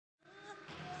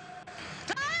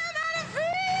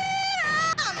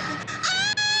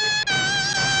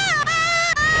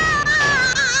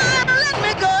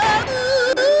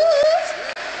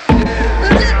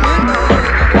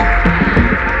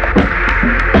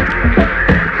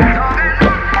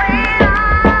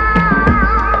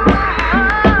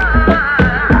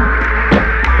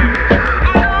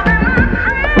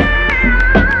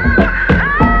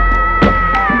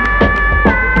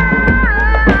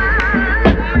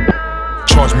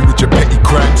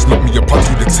crimes lock me up, I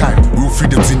do the time. Real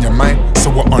freedom's in your mind, so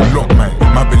I unlock mine.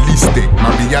 My release date, my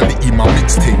reality, my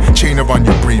mixtape. Chain around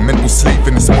your brain, mental slave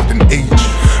in this modern age.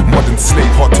 Modern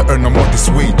slave, hard to earn a modest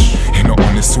wage. In an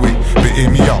honest way, but hear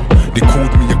me out. They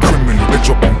called me a criminal, they're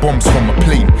dropping bombs from a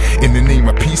plane. In the name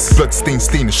of peace, bloodstains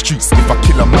stain the streets. If I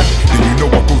kill a man, then you know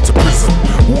I go to prison.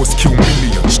 Wars kill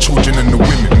millions, children and the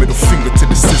women. Middle finger to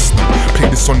the system. Play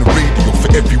this on the radio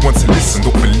for everyone to listen.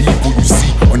 Don't believe what you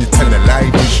see on your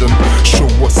television. Show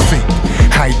what's fake,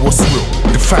 hide what's real.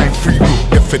 Define free will,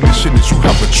 definition is you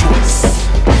have a choice.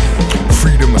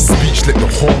 Freedom of speech, let the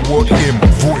whole world hear my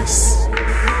voice.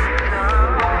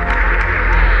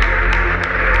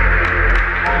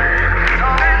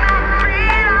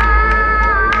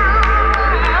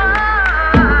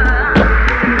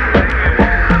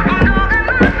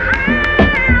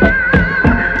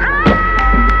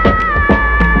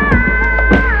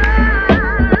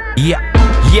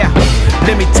 Yeah,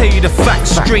 let me tell you the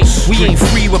facts straight. We ain't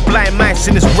free, we're blind mice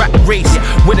in this rap race.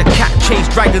 Where the cat chase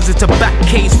dragons into back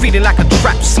caves, feeling like a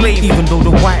trapped slave. Even though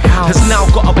the White House has now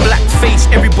got a black face,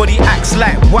 everybody acts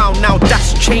like wow, now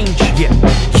that's change.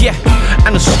 Yeah,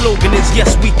 and the slogan is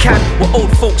yes we can. What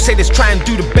old folks say, let's try and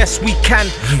do the best we can.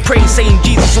 Praying saying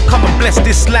Jesus will come and bless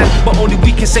this land, but only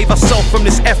we can save ourselves from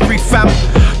this every fam.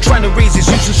 Trying to raise his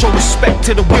youth and show respect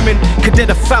to the women, cause they're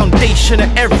the foundation of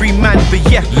every man. But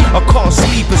yeah, I can't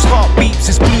sleep, his heart beeps,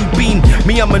 his blue beam.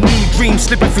 Me, I'm a new dream,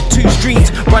 slipping through two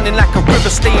streams, running like a river,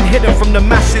 staying hidden from the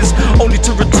masses, only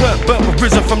to return burnt but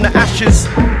risen from the ashes.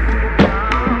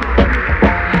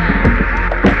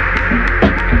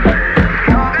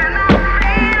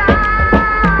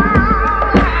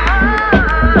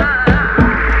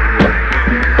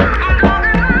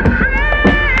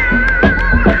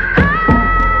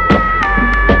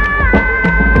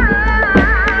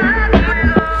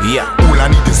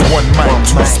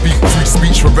 To speak free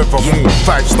speech forevermore.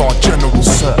 5-star general,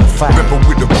 rebel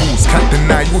with the rules. Can't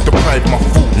deny you'll deprive my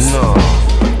fools.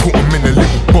 Put them in a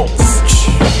little box.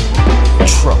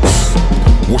 Trust.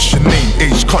 What's your name,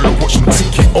 age, color, watch them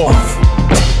tick it off.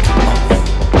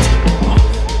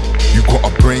 You got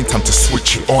a brain, time to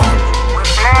switch it on. We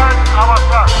pledge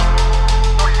ourselves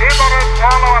to liberate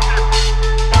all our people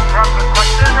from the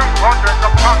continuing bondage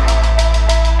of poverty,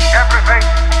 everything,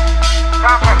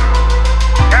 suffering,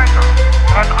 gender,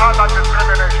 and other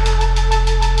discrimination.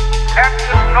 Let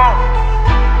it know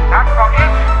that for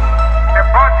each, the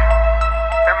body,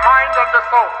 the mind, and the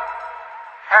soul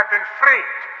have been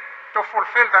freed to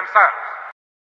fulfill themselves.